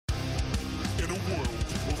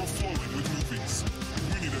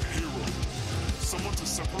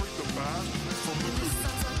fast from the loop.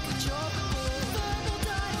 Sounds like a job. Verbal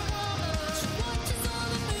diorama. She watches all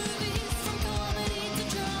the movies from comedy to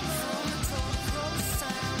drama. From the top roll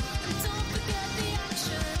sound. And don't forget the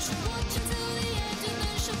action. She'll watch until the end and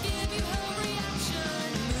then she'll give you her reaction.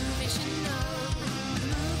 Movies you know,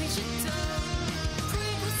 movies you don't.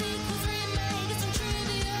 Prequels, sequels, remakes, and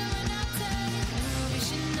trivia and outtake. Movies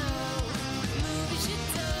you know, movies you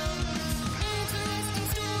don't. Interesting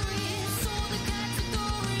stories, all the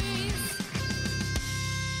categories.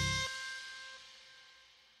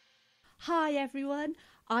 Hi everyone,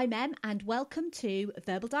 I'm Em and welcome to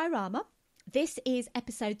Verbal Diorama. This is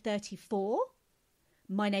episode 34,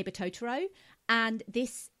 My Neighbour Totoro, and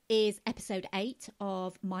this is episode 8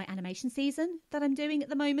 of my animation season that I'm doing at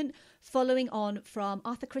the moment, following on from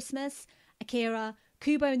Arthur Christmas, Akira,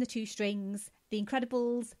 Kubo and the Two Strings, The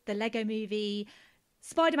Incredibles, the Lego Movie,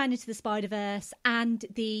 Spider-Man Into the Spider-Verse, and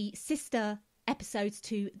the sister episodes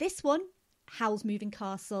to this one, Howl's Moving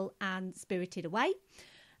Castle and Spirited Away.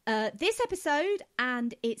 This episode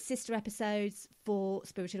and its sister episodes for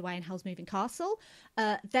Spirited Away and Howl's Moving Castle,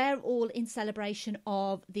 they're all in celebration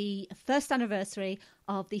of the first anniversary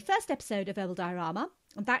of the first episode of Verbal Diorama.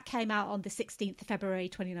 And that came out on the 16th of February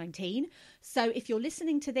 2019. So if you're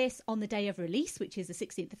listening to this on the day of release, which is the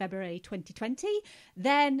 16th of February 2020,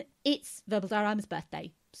 then it's Verbal Diorama's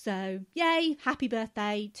birthday. So yay, happy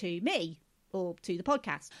birthday to me, or to the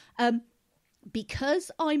podcast.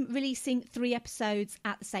 Because I'm releasing 3 episodes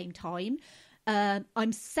at the same time,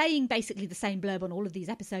 I'm saying basically the same blurb on all of these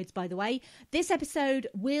episodes, by the way. This episode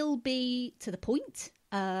will be to the point,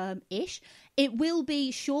 ish. It will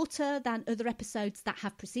be shorter than other episodes that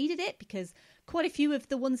have preceded it, because quite a few of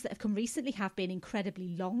the ones that have come recently have been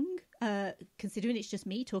incredibly long, considering it's just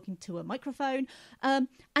me talking to a microphone.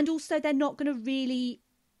 And also they're not going to really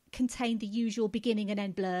contain the usual beginning and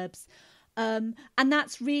end blurbs. And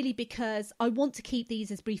that's really because I want to keep these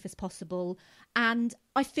as brief as possible. And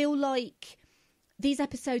I feel like these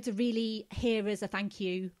episodes are really here as a thank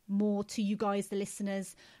you more to you guys, the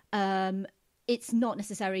listeners. It's not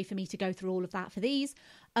necessary for me to go through all of that for these.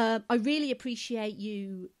 I really appreciate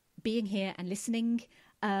you being here and listening.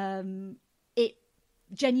 It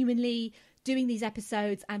genuinely, doing these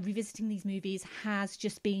episodes and revisiting these movies has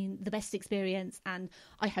just been the best experience, and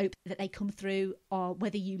I hope that they come through, or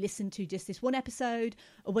whether you listen to just this one episode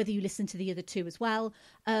or whether you listen to the other 2 as well.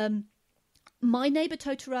 My Neighbour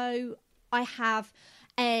Totoro, I have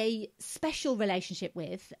a special relationship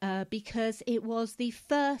with because it was the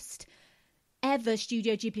first ever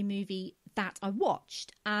Studio Ghibli movie that I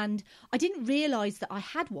watched, and I didn't realise that I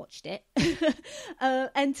had watched it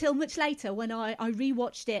until much later when I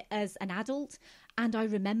rewatched it as an adult, and I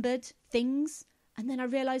remembered things, and then I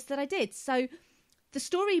realised that I did. So the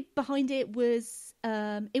story behind it was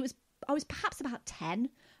I was perhaps about 10,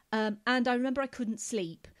 and I remember I couldn't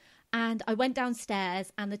sleep, and I went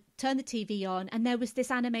downstairs and turned the TV on, and there was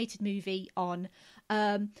this animated movie on,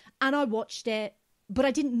 and I watched it. But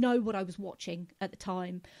I didn't know what I was watching at the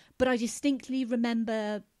time. But I distinctly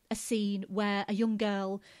remember a scene where a young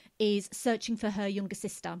girl is searching for her younger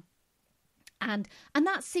sister. And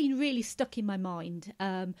that scene really stuck in my mind.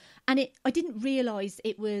 And I didn't realise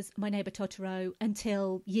it was My Neighbour Totoro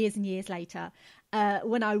until years and years later,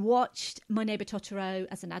 when I watched My Neighbour Totoro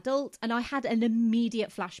as an adult. And I had an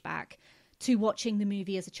immediate flashback to watching the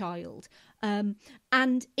movie as a child.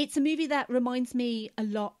 And it's a movie that reminds me a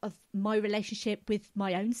lot of my relationship with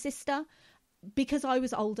my own sister, because I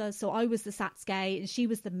was older, so I was the Satsuki and she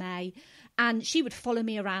was the Mei, and she would follow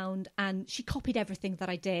me around and she copied everything that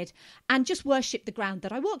I did and just worshipped the ground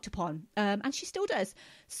that I walked upon, and she still does.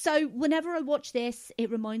 So whenever I watch this, it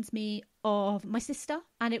reminds me of my sister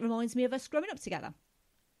and it reminds me of us growing up together.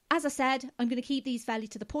 As I said, I'm going to keep these fairly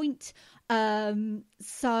to the point.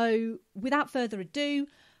 So without further ado,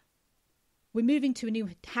 we're moving to a new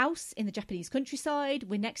house in the Japanese countryside.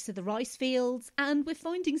 We're next to the rice fields and we're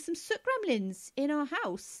finding some soot gremlins in our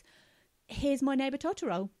house. Here's My Neighbour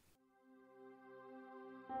Totoro.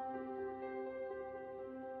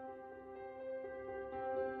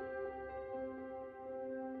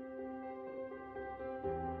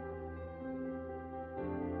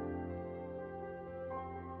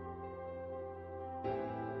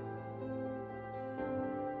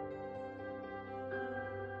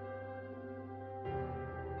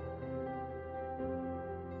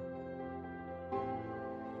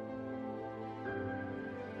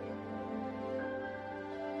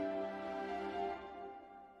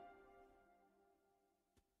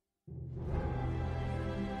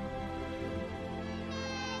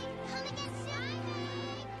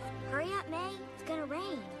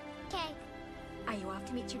 Are you off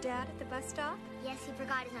to meet your dad at the bus stop? Yes, he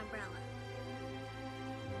forgot his umbrella.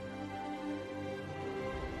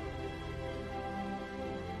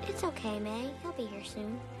 It's okay, May. He'll be here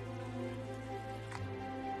soon.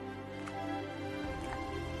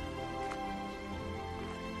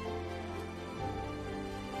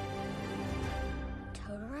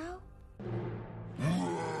 Totoro?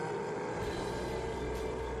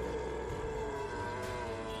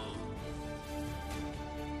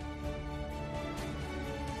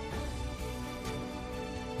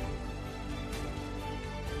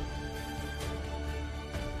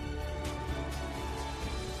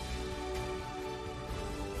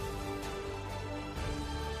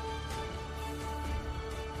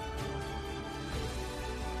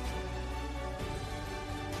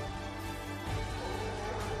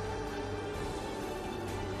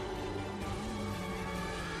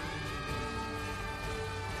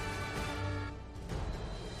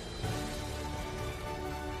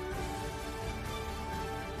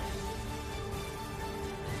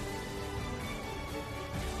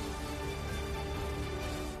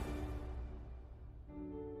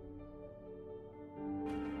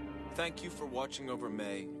 Thank you for watching over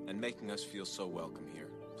May and making us feel so welcome here.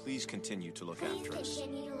 Please continue to look after us. Please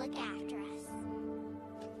continue to look after us.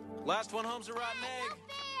 Last one home's a rotten egg.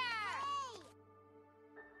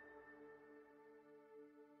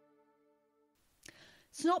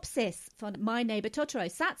 Synopsis for My Neighbour Totoro.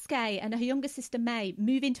 Satsuki and her younger sister May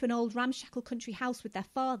move into an old ramshackle country house with their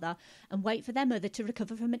father and wait for their mother to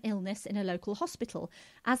recover from an illness in a local hospital.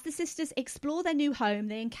 As the sisters explore their new home,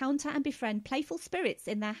 they encounter and befriend playful spirits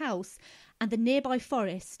in their house and the nearby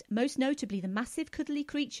forest, most notably the massive cuddly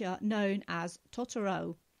creature known as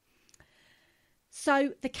Totoro.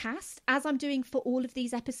 So the cast, as I'm doing for all of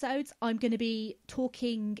these episodes, I'm going to be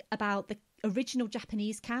talking about the original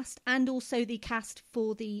Japanese cast and also the cast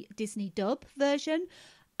for the Disney dub version,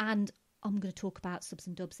 and I'm going to talk about subs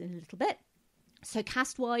and dubs in a little bit. So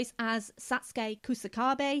cast wise, as Satsuki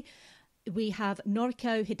Kusakabe, we have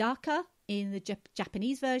Noriko Hidaka in the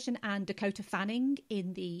Japanese version and Dakota Fanning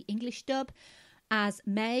in the English dub. As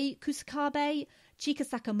Mei Kusakabe, Chika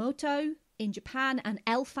Sakamoto in Japan, and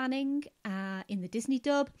Elle Fanning in the Disney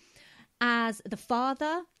dub. As the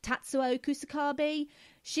father, Tatsuo Kusakabe,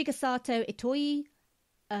 Shigesato Itoi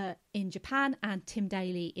in Japan, and Tim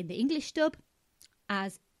Daly in the English dub.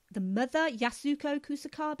 As the mother, Yasuko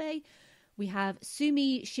Kusakabe, we have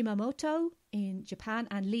Sumi Shimamoto in Japan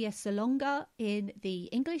and Leah Salonga in the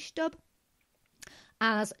English dub.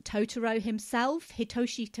 As Totoro himself,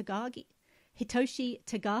 Hitoshi Takagi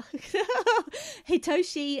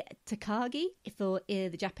for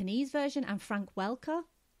the Japanese version, and Frank Welker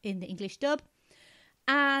in the English dub.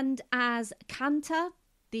 And as Kanta,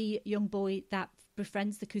 the young boy that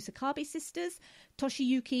befriends the Kusakabe sisters,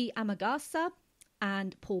 Toshiyuki Amagasa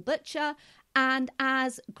and Paul Butcher. And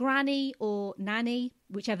as Granny or Nanny,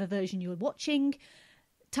 whichever version you're watching,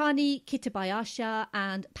 Tani Kitabayasha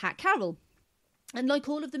and Pat Carroll. And like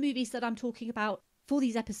all of the movies that I'm talking about for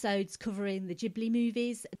these episodes covering the Ghibli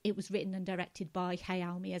movies, it was written and directed by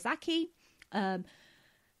Hayao Miyazaki.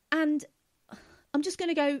 And I'm just going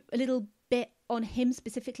to go a little bit on him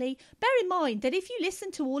specifically. Bear in mind that if you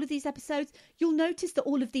listen to all of these episodes, you'll notice that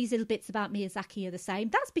all of these little bits about Miyazaki are the same.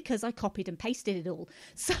 That's because I copied and pasted it all.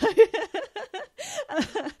 So,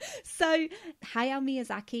 so Hayao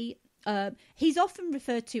Miyazaki, he's often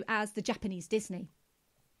referred to as the Japanese Disney.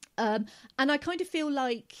 And I kind of feel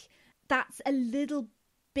like that's a little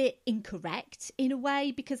bit incorrect in a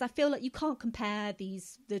way, because I feel like you can't compare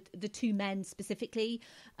the two men specifically,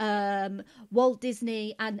 Walt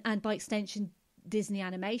Disney and by extension Disney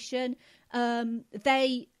Animation.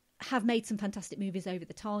 They have made some fantastic movies over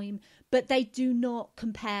the time, but they do not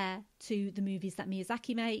compare to the movies that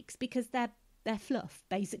Miyazaki makes, because they're fluff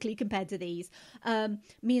basically compared to these.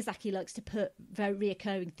 Miyazaki likes to put very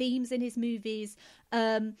reoccurring themes in his movies,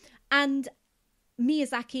 and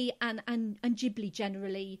Miyazaki and Ghibli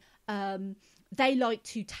generally, they like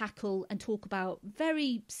to tackle and talk about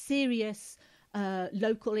very serious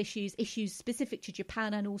local issues specific to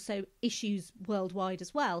Japan, and also issues worldwide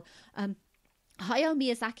as well. Hayao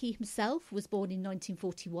Miyazaki himself was born in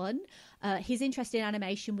 1941. His interest in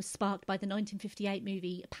animation was sparked by the 1958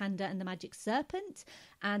 movie Panda and the Magic Serpent,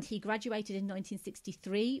 and he graduated in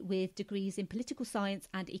 1963 with degrees in political science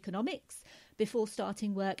and economics before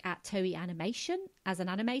starting work at Toei Animation as an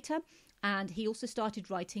animator. and he also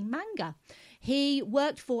started writing manga. He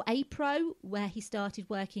worked for Apro, where he started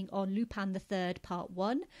working on Lupin III Part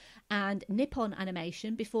 1 and Nippon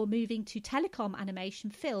Animation before moving to Telecom Animation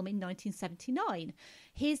Film in 1979.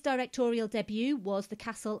 His directorial debut was The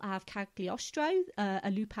Castle of Cagliostro,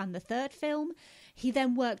 a Lupin III film. He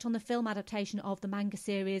then worked on the film adaptation of the manga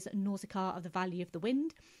series Nausicaa of the Valley of the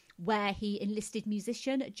Wind, where he enlisted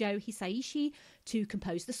musician Joe Hisaishi to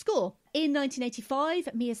compose the score. In 1985,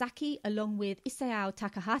 Miyazaki, along with Isao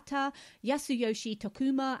Takahata, Yasuyoshi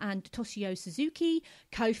Tokuma and Toshio Suzuki,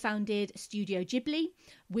 co-founded Studio Ghibli,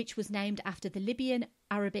 which was named after the Libyan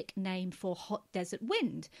Arabic name for hot desert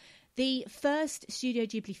wind. The first Studio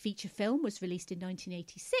Ghibli feature film was released in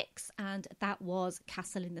 1986, and that was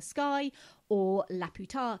Castle in the Sky, or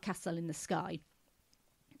Laputa Castle in the Sky.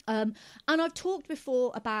 And I've talked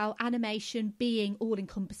before about animation being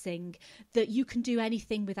all-encompassing, that you can do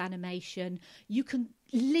anything with animation. You can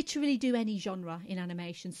literally do any genre in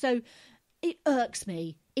animation. So it irks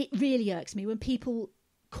me. It really irks me when people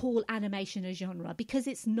call animation a genre, because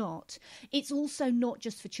it's not. It's also not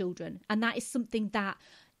just for children. And that is something that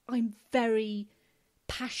I'm very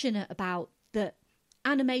passionate about, that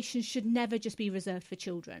animation should never just be reserved for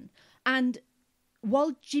children. And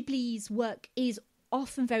while Ghibli's work is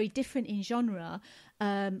often very different in genre,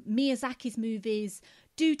 Miyazaki's movies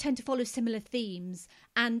do tend to follow similar themes,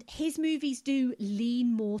 and his movies do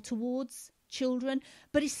lean more towards children,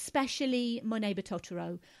 but especially My Neighbour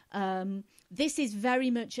Totoro. This is very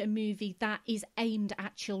much a movie that is aimed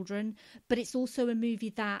at children, but it's also a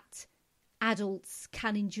movie that adults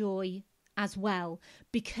can enjoy as well,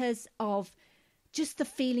 because of just the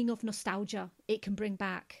feeling of nostalgia it can bring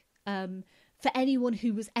back for anyone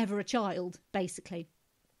who was ever a child, basically.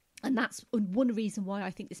 And that's one reason why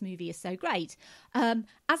I think this movie is so great.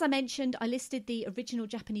 As I mentioned, I listed the original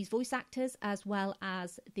Japanese voice actors as well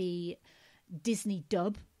as the Disney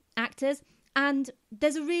dub actors. And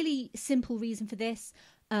there's a really simple reason for this.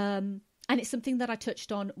 And it's something that I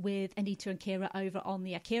touched on with Anita and Kira over on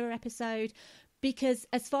the Akira episode. Because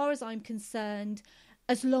as far as I'm concerned,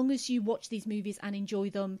 as long as you watch these movies and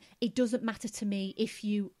enjoy them, it doesn't matter to me if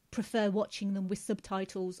you prefer watching them with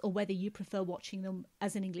subtitles or whether you prefer watching them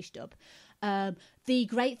as an English dub. The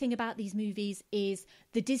great thing about these movies is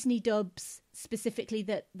the Disney dubs specifically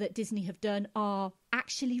that Disney have done are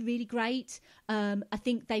actually really great. I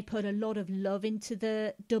think they put a lot of love into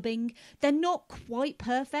the dubbing. They're not quite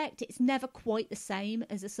perfect. It's never quite the same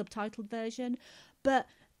as a subtitled version. But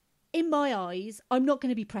in my eyes, I'm not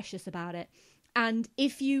going to be precious about it. And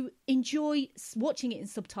if you enjoy watching it in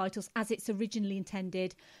subtitles as it's originally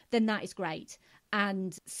intended, then that is great.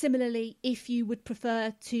 And similarly, if you would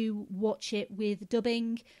prefer to watch it with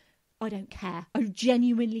dubbing, I don't care. I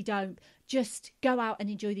genuinely don't. Just go out and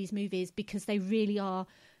enjoy these movies, because they really are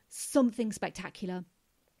something spectacular.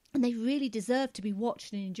 And they really deserve to be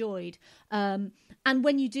watched and enjoyed. And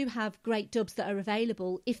when you do have great dubs that are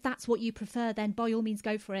available, if that's what you prefer, then by all means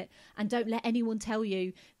go for it. And don't let anyone tell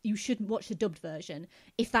you you shouldn't watch the dubbed version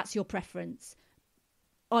if that's your preference.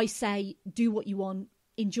 I say do what you want,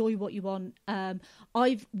 enjoy what you want.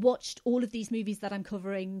 I've watched all of these movies that I'm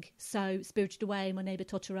covering. So Spirited Away, My Neighbour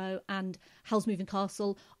Totoro and Howl's Moving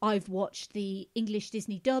Castle. I've watched the English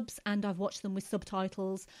Disney dubs and I've watched them with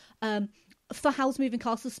subtitles. For Howl's Moving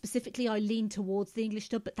Castle specifically, I lean towards the English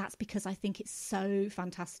dub, but that's because I think it's so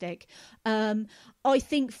fantastic. I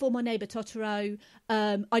think for My Neighbour Totoro,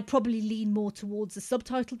 I'd probably lean more towards the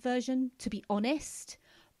subtitled version, to be honest.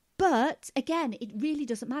 But again, it really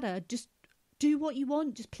doesn't matter. Just do what you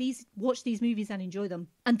want. Just please watch these movies and enjoy them.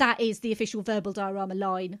 And that is the official Verbal Diorama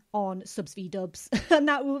line on Subs v Dubs. And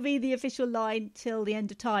that will be the official line till the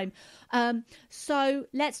end of time. So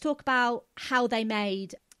let's talk about how they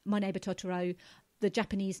made My Neighbour Totoro. The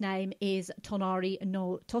Japanese name is Tonari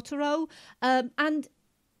no Totoro. And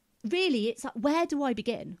really, it's like, where do I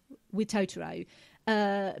begin with Totoro?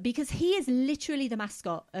 Because he is literally the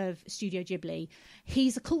mascot of Studio Ghibli.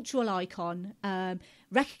 He's a cultural icon,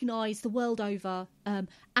 recognised the world over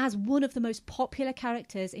as one of the most popular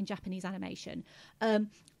characters in Japanese animation.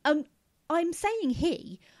 I'm saying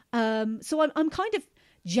he, so I'm kind of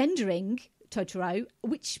gendering Totoro,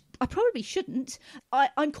 which I probably shouldn't.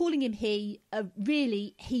 I'm calling him he.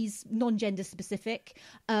 Really, he's non-gender specific.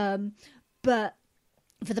 But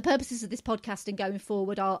for the purposes of this podcast and going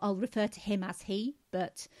forward, I'll refer to him as he,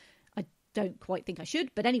 but I don't quite think I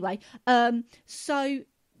should. But anyway, so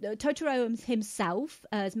Totoro himself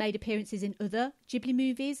has made appearances in other Ghibli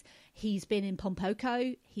movies. He's been in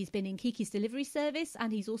Pompoko, he's been in Kiki's Delivery Service,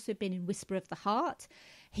 and he's also been in Whisper of the Heart.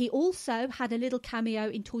 He also had a little cameo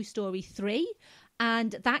in Toy Story 3,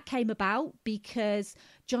 And that came about because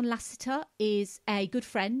John Lasseter is a good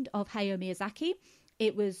friend of Hayao Miyazaki.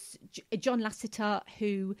 It was John Lasseter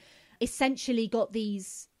who essentially got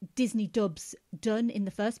these Disney dubs done in the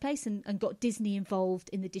first place and got Disney involved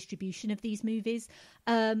in the distribution of these movies.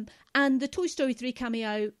 And the Toy Story 3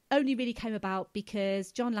 cameo only really came about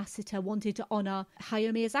because John Lasseter wanted to honour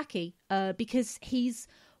Hayao Miyazaki because he's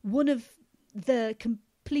one of the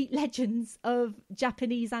complete legends of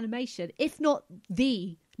Japanese animation, if not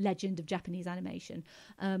the legend of Japanese animation.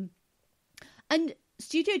 And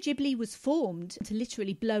Studio Ghibli was formed to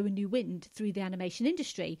literally blow a new wind through the animation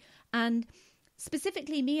industry. And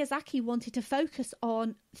specifically, Miyazaki wanted to focus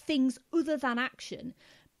on things other than action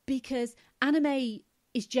because anime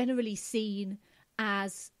is generally seen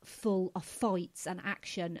as full of fights and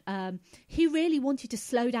action. He really wanted to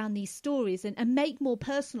slow down these stories and make more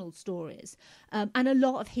personal stories. And a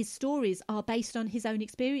lot of his stories are based on his own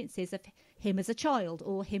experiences of him as a child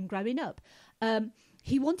or him growing up.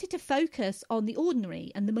 He wanted to focus on the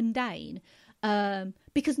ordinary and the mundane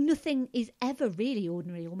because nothing is ever really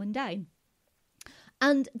ordinary or mundane.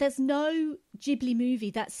 And there's no Ghibli movie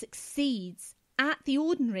that succeeds at the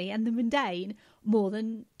ordinary and the mundane more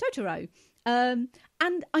than Totoro. And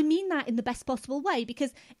I mean that in the best possible way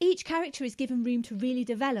because each character is given room to really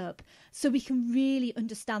develop so we can really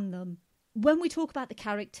understand them. When we talk about the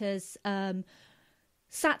characters,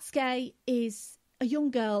 Satsuki is a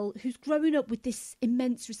young girl who's growing up with this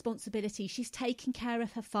immense responsibility. She's taking care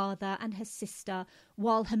of her father and her sister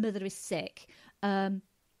while her mother is sick.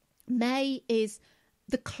 Mei is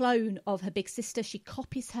the clone of her big sister. She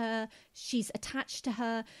copies her. She's attached to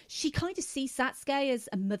her. She kind of sees Satsuki as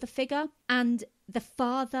a mother figure. And the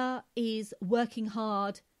father is working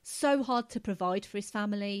hard, so hard to provide for his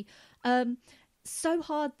family. So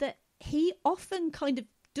hard that he often kind of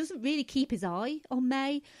doesn't really keep his eye on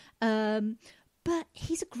Mei. But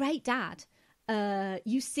he's a great dad.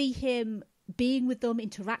 You see him being with them,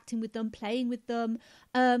 interacting with them, playing with them.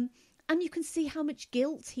 And you can see how much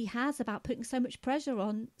guilt he has about putting so much pressure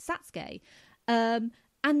on Satsuki.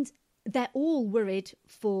 And they're all worried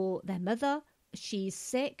for their mother. She's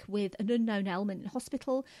sick with an unknown ailment in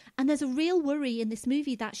hospital. And there's a real worry in this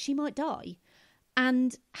movie that she might die.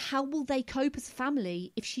 And how will they cope as a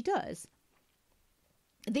family if she does?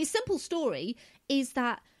 The simple story is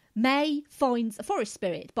that Mei finds a forest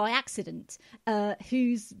spirit by accident,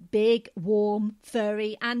 who's big, warm,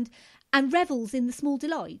 furry, and revels in the small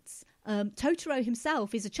delights. Totoro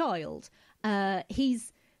himself is a child.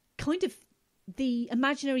 He's kind of the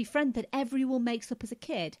imaginary friend that everyone makes up as a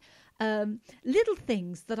kid. Little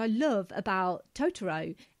things that I love about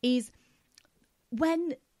Totoro is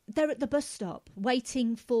when they're at the bus stop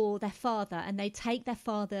waiting for their father and they take their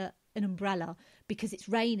father an umbrella because it's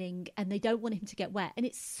raining and they don't want him to get wet. And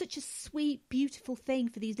it's such a sweet, beautiful thing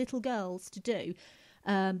for these little girls to do.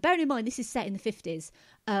 Bearing in mind, this is set in the 50s.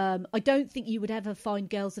 I don't think you would ever find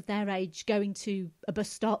girls of their age going to a bus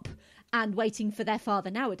stop and waiting for their father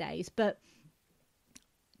nowadays. But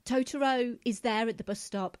Totoro is there at the bus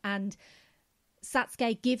stop and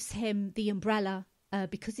Satsuki gives him the umbrella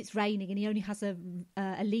because it's raining and he only has a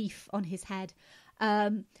leaf on his head.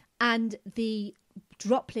 And the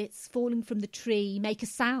droplets falling from the tree make a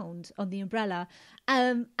sound on the umbrella.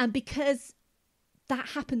 And because that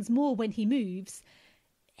happens more when he moves,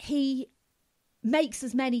 he makes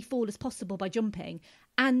as many fall as possible by jumping.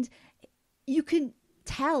 And you can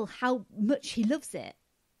tell how much he loves it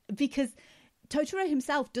because Totoro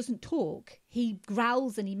himself doesn't talk. He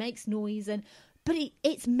growls and he makes noise, but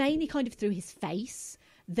it's mainly kind of through his face.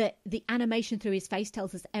 That the animation through his face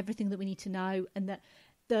tells us everything that we need to know, and that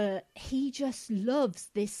he just loves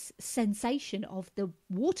this sensation of the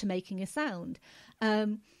water making a sound.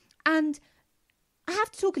 And I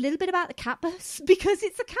have to talk a little bit about the cat bus because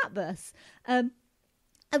it's a cat bus. And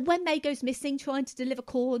when Mei goes missing trying to deliver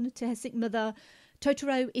corn to her sick mother,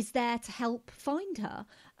 Totoro is there to help find her.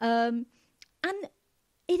 And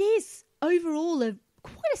it is overall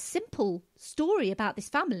quite a simple story about this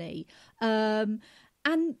family. And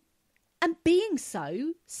being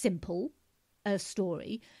so simple a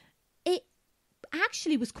story, it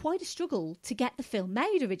actually was quite a struggle to get the film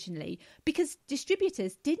made originally because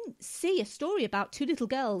distributors didn't see a story about two little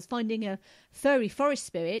girls finding a furry forest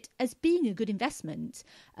spirit as being a good investment.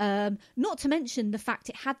 Not to mention the fact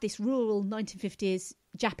it had this rural 1950s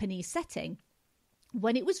Japanese setting.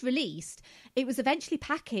 When it was released, it was eventually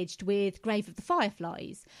packaged with Grave of the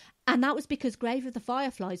Fireflies. And that was because Grave of the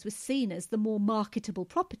Fireflies was seen as the more marketable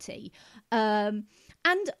property. And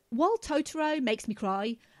while Totoro makes me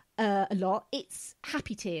cry, a lot, it's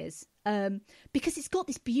happy tears. Because it's got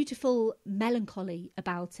this beautiful melancholy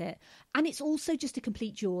about it. And it's also just a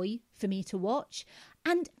complete joy for me to watch.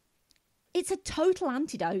 And it's a total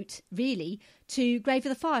antidote, really, to Grave of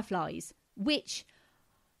the Fireflies, which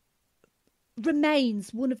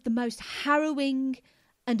remains one of the most harrowing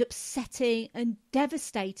and upsetting and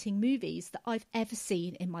devastating movies that I've ever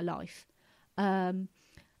seen in my life.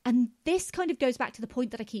 And this kind of goes back to the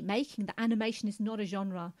point that I keep making, that animation is not a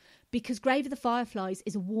genre, because Grave of the Fireflies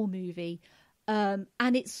is a war movie. And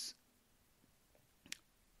it's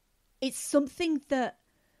something that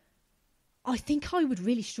I think I would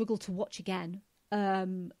really struggle to watch again.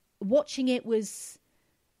 Watching it was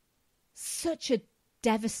such a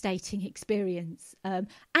devastating experience. And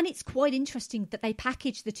it's quite interesting that they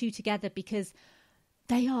package the two together, because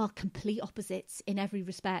they are complete opposites in every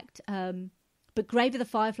respect. But Grave of the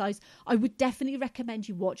Fireflies, I would definitely recommend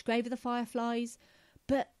you watch Grave of the Fireflies,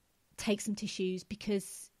 but take some tissues,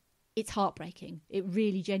 because it's heartbreaking. It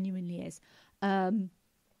really genuinely is. And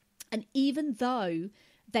even though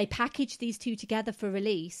they packaged these two together for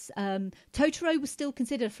release, Totoro was still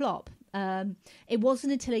considered a flop. It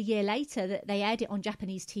wasn't until a year later that they aired it on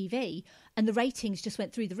Japanese TV, and the ratings just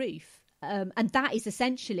went through the roof. And that is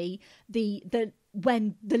essentially the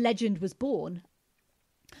when the legend was born.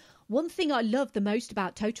 One thing I love the most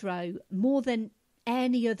about Totoro, more than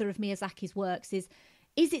any other of Miyazaki's works, is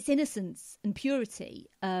its innocence and purity,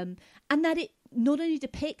 and that it not only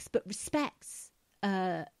depicts but respects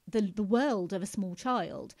the world of a small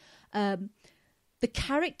child. The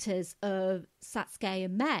characters of Satsuki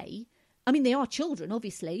and Mei, I mean, they are children,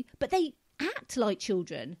 obviously, but they act like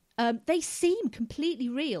children. They seem completely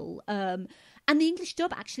real. And the English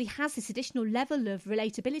dub actually has this additional level of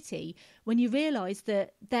relatability when you realise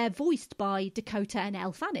that they're voiced by Dakota and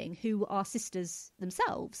Elle Fanning, who are sisters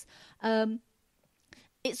themselves.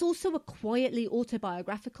 It's also a quietly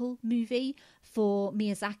autobiographical movie for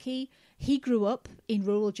Miyazaki. He grew up in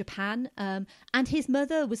rural Japan, and his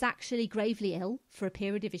mother was actually gravely ill for a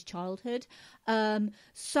period of his childhood.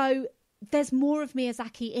 So there's more of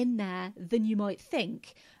Miyazaki in there than you might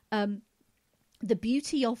think. The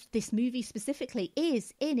beauty of this movie specifically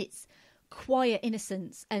is in its quiet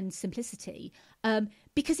innocence and simplicity,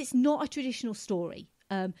 because it's not a traditional story.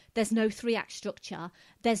 There's no 3-act structure,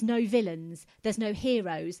 there's no villains, there's no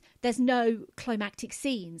heroes, there's no climactic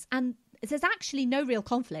scenes, and there's actually no real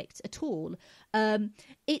conflict at all.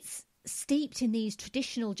 It's steeped in these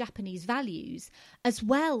traditional Japanese values, as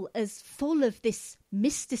well as full of this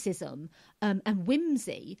mysticism and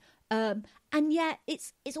whimsy. And yet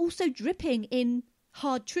it's also dripping in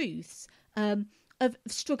hard truths of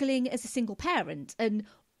struggling as a single parent and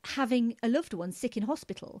having a loved one sick in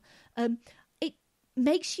hospital. It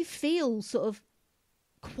makes you feel sort of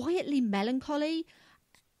quietly melancholy,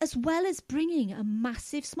 as well as bringing a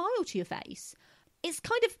massive smile to your face. It's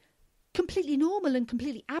kind of completely normal and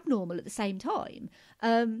completely abnormal at the same time.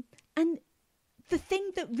 And the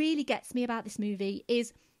thing that really gets me about this movie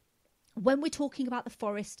is, when we're talking about the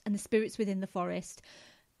forest and the spirits within the forest,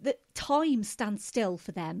 that time stands still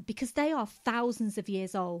for them, because they are thousands of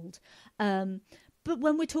years old. But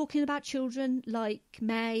when we're talking about children like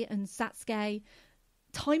Mei and Satsuki,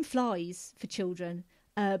 time flies for children,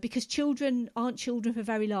 because children aren't children for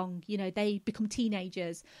very long. You know, they become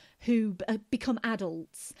teenagers who become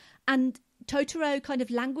adults. And Totoro kind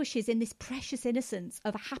of languishes in this precious innocence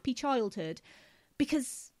of a happy childhood,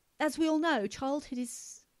 because, as we all know, childhood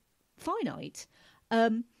is finite.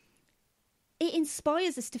 It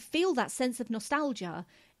inspires us to feel that sense of nostalgia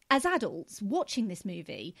as adults watching this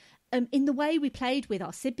movie, in the way we played with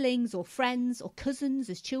our siblings or friends or cousins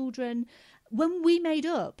as children, when we made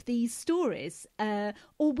up these stories,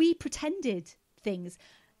 or we pretended things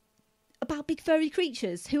about big furry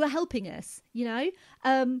creatures who are helping us, you know.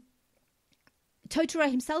 Totoro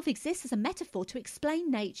himself exists as a metaphor to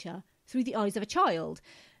explain nature through the eyes of a child.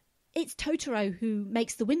 It's Totoro who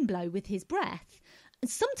makes the wind blow with his breath. And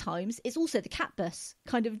sometimes it's also the cat bus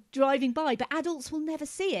kind of driving by, but adults will never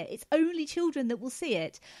see it. It's only children that will see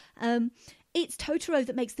it. It's Totoro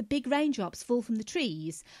that makes the big raindrops fall from the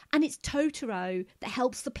trees. And it's Totoro that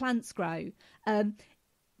helps the plants grow.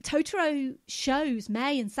 Totoro shows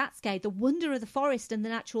Mei and Satsuki the wonder of the forest and the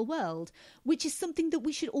natural world, which is something that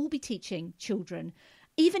we should all be teaching children.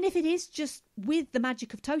 Even if it is just with the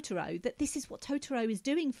magic of Totoro, that this is what Totoro is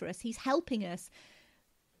doing for us. He's helping us.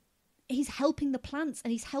 He's helping the plants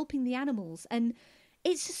and he's helping the animals. And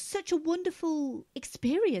it's just such a wonderful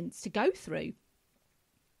experience to go through.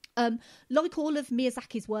 Like all of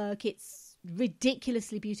Miyazaki's work, it's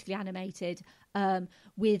ridiculously beautifully animated.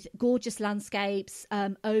 with gorgeous landscapes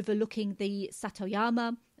overlooking the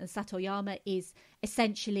Satoyama. And Satoyama is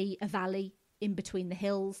essentially a valley in between the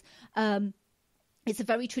hills. It's a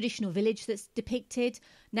very traditional village that's depicted,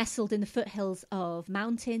 nestled in the foothills of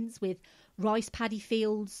mountains with rice paddy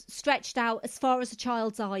fields stretched out as far as a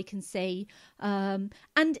child's eye can see. And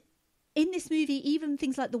in this movie, even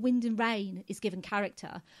things like the wind and rain is given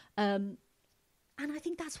character. And I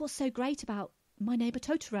think that's what's so great about My Neighbour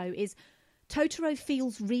Totoro is Totoro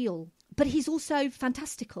feels real, but he's also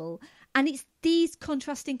fantastical. And it's these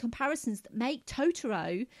contrasting comparisons that make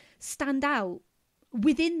Totoro stand out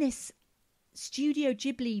within this Studio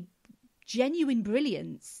Ghibli genuine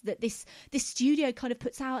brilliance that this studio kind of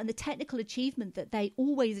puts out, and the technical achievement that they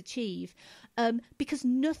always achieve, because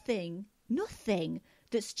nothing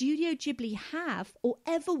that Studio Ghibli have or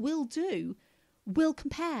ever will do will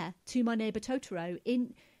compare to My Neighbour Totoro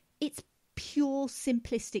in its pure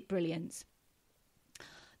simplistic brilliance.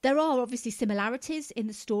 There are obviously similarities in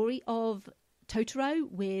the story of Totoro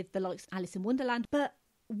with the likes of Alice in Wonderland, but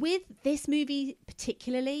with this movie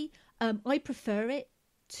particularly, I prefer it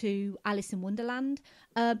to Alice in Wonderland,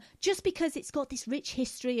 just because it's got this rich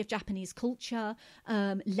history of Japanese culture,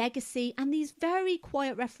 legacy, and these very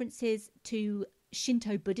quiet references to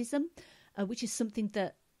Shinto Buddhism, which is something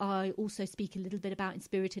that I also speak a little bit about in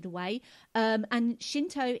Spirited Away. And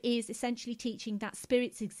Shinto is essentially teaching that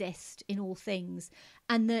spirits exist in all things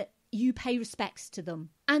and that you pay respects to them.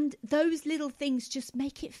 And those little things just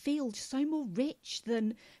make it feel so more rich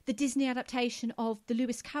than the Disney adaptation of the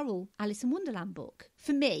Lewis Carroll Alice in Wonderland book.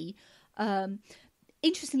 For me,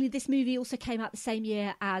 interestingly, this movie also came out the same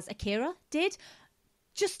year as Akira did.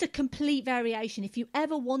 Just a complete variation. If you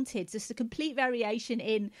ever wanted just a complete variation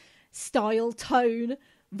in style, tone,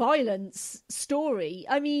 violence, story,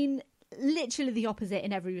 I mean, literally the opposite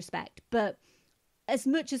in every respect. But as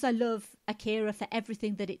much as I love Akira for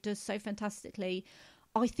everything that it does so fantastically,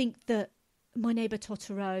 I think that My Neighbour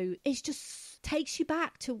Totoro just takes you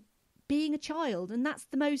back to being a child, and that's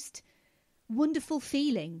the most wonderful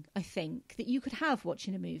feeling, I think, that you could have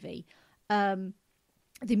watching a movie.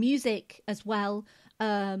 The music as well,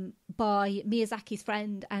 by Miyazaki's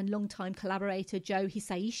friend and longtime collaborator Joe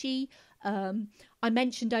Hisaishi. I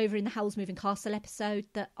mentioned over in the Howl's Moving Castle episode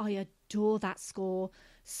that I adore that score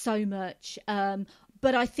so much.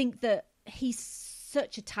 But I think that he's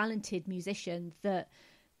such a talented musician that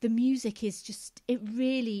the music is just, it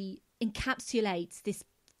really encapsulates this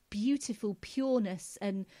beautiful pureness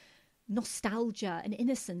and nostalgia and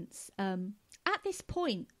innocence. At this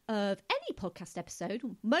point of any podcast episode,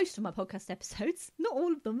 most of my podcast episodes, not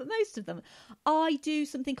all of them, but most of them, I do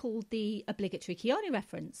something called the obligatory Keanu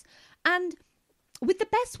reference. And with the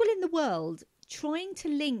best will in the world, trying to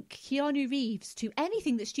link Keanu Reeves to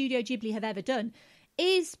anything that Studio Ghibli have ever done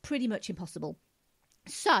is pretty much impossible.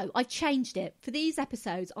 So I've changed it. For these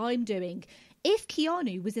episodes, I'm doing, if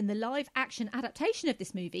Keanu was in the live action adaptation of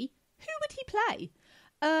this movie, who would he play?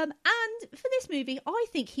 And for this movie, I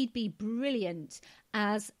think he'd be brilliant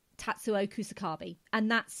as Tatsuo Kusakabe,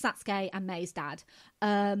 and that's Satsuke and Mei's dad.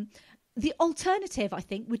 The alternative, I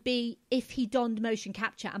think, would be if he donned motion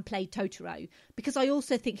capture and played Totoro, because I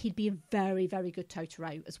also think he'd be a very, very good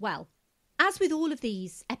Totoro as well. As with all of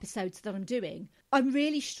these episodes that I'm doing, I'm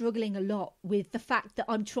really struggling a lot with the fact that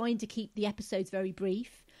I'm trying to keep the episodes very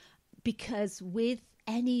brief, because with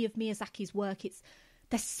any of Miyazaki's work,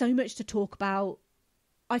 there's so much to talk about.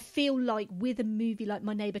 I feel like with a movie like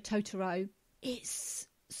My Neighbour Totoro, it's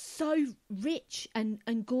so rich and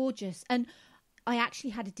gorgeous. And I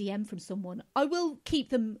actually had a DM from someone, I will keep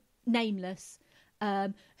them nameless,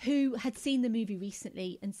 who had seen the movie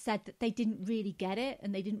recently and said that they didn't really get it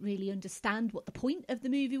and they didn't really understand what the point of the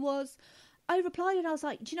movie was. I replied and I was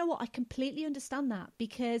like, do you know what? I completely understand that,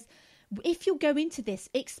 because if you'll go into this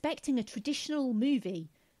expecting a traditional movie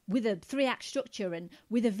with a 3-act structure and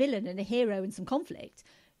with a villain and a hero and some conflict,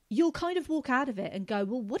 you'll kind of walk out of it and go,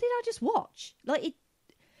 well, what did I just watch?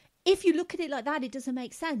 If you look at it like that, it doesn't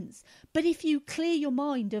make sense. But if you clear your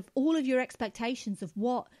mind of all of your expectations of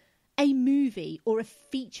what a movie or a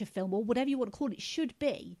feature film or whatever you want to call it should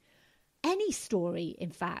be, any story,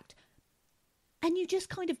 in fact, and you just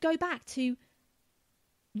kind of go back to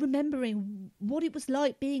remembering what it was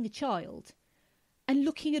like being a child and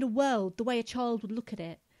looking at a world the way a child would look at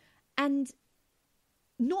it, and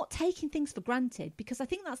not taking things for granted, because I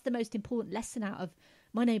think that's the most important lesson out of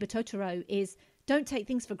My Neighbour Totoro is don't take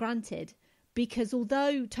things for granted, because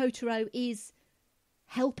although Totoro is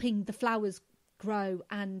helping the flowers grow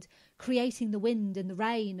and creating the wind and the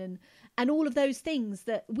rain and all of those things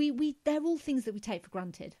that they're all things that we take for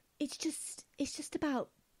granted. It's just about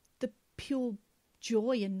the pure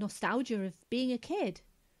joy and nostalgia of being a kid.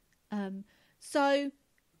 So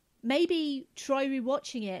maybe try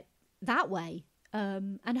rewatching it that way,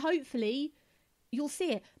 and hopefully you'll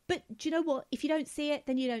see it. But do you know what? If you don't see it,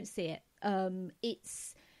 then you don't see it.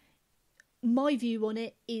 It's my view on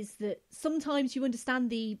it is that sometimes you understand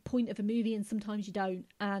the point of a movie and sometimes you don't.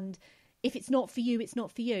 And if it's not for you, it's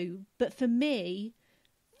not for you. But for me,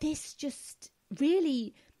 this just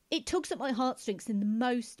really, it tugs at my heartstrings in the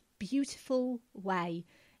most beautiful way.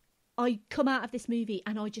 I come out of this movie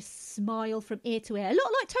and I just smile from ear to ear. A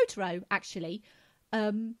lot like Totoro, actually.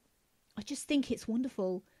 I just think it's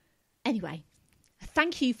wonderful. Anyway,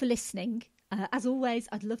 thank you for listening. As always,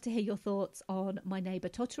 I'd love to hear your thoughts on My Neighbour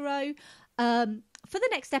Totoro. For the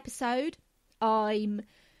next episode, I'm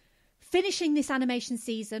finishing this animation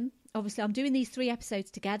season. Obviously, I'm doing these 3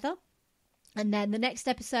 episodes together. And then the next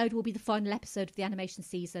episode will be the final episode of the animation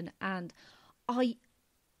season. And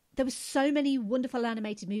there were so many wonderful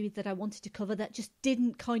animated movies that I wanted to cover that just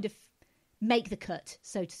didn't kind of make the cut,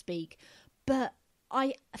 so to speak. But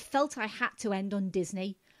I felt I had to end on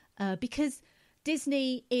Disney because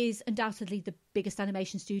Disney is undoubtedly the biggest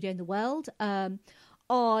animation studio in the world.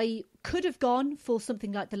 I could have gone for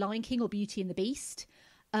something like The Lion King or Beauty and the Beast.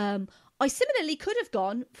 I similarly could have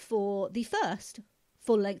gone for the first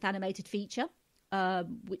full-length animated feature,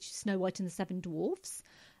 which is Snow White and the Seven Dwarfs.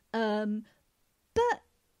 But,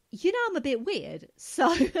 you know, I'm a bit weird.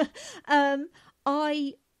 So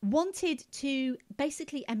I wanted to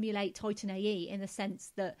basically emulate Titan AE in the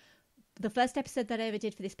sense that the first episode that I ever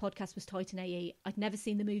did for this podcast was Titan AE. I'd never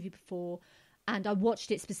seen the movie before, and I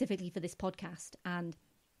watched it specifically for this podcast. And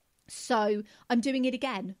so I'm doing it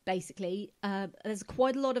again, basically. There's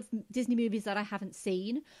quite a lot of Disney movies that I haven't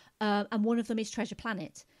seen, and one of them is Treasure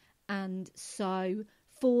Planet. And so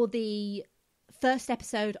for the first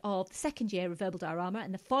episode of the second year of Verbal Diorama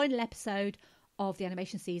and the final episode of the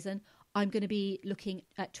animation season, I'm going to be looking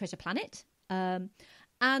at Treasure Planet.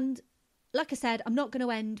 And like I said, I'm not going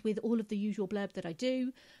to end with all of the usual blurb that I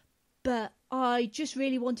do, but I just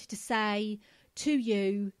really wanted to say to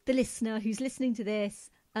you, the listener who's listening to this,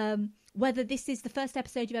 whether this is the first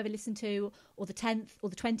episode you've ever listened to, or the 10th, or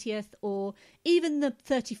the 20th, or even the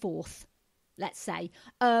 34th, let's say,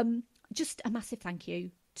 just a massive thank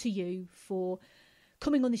you to you for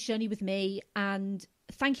coming on this journey with me. And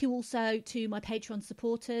thank you also to my Patreon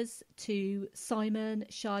supporters, to Simon,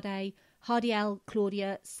 Sade, Hardiel,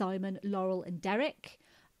 Claudia, Simon, Laurel and Derek.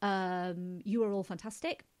 You are all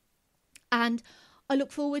fantastic. And I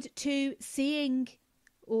look forward to seeing,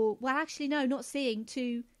 or well, actually, no, not seeing,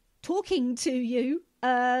 to talking to you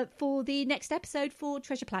for the next episode for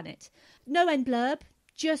Treasure Planet. No end blurb,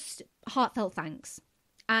 just heartfelt thanks.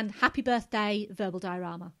 And happy birthday, Verbal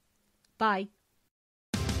Diorama. Bye.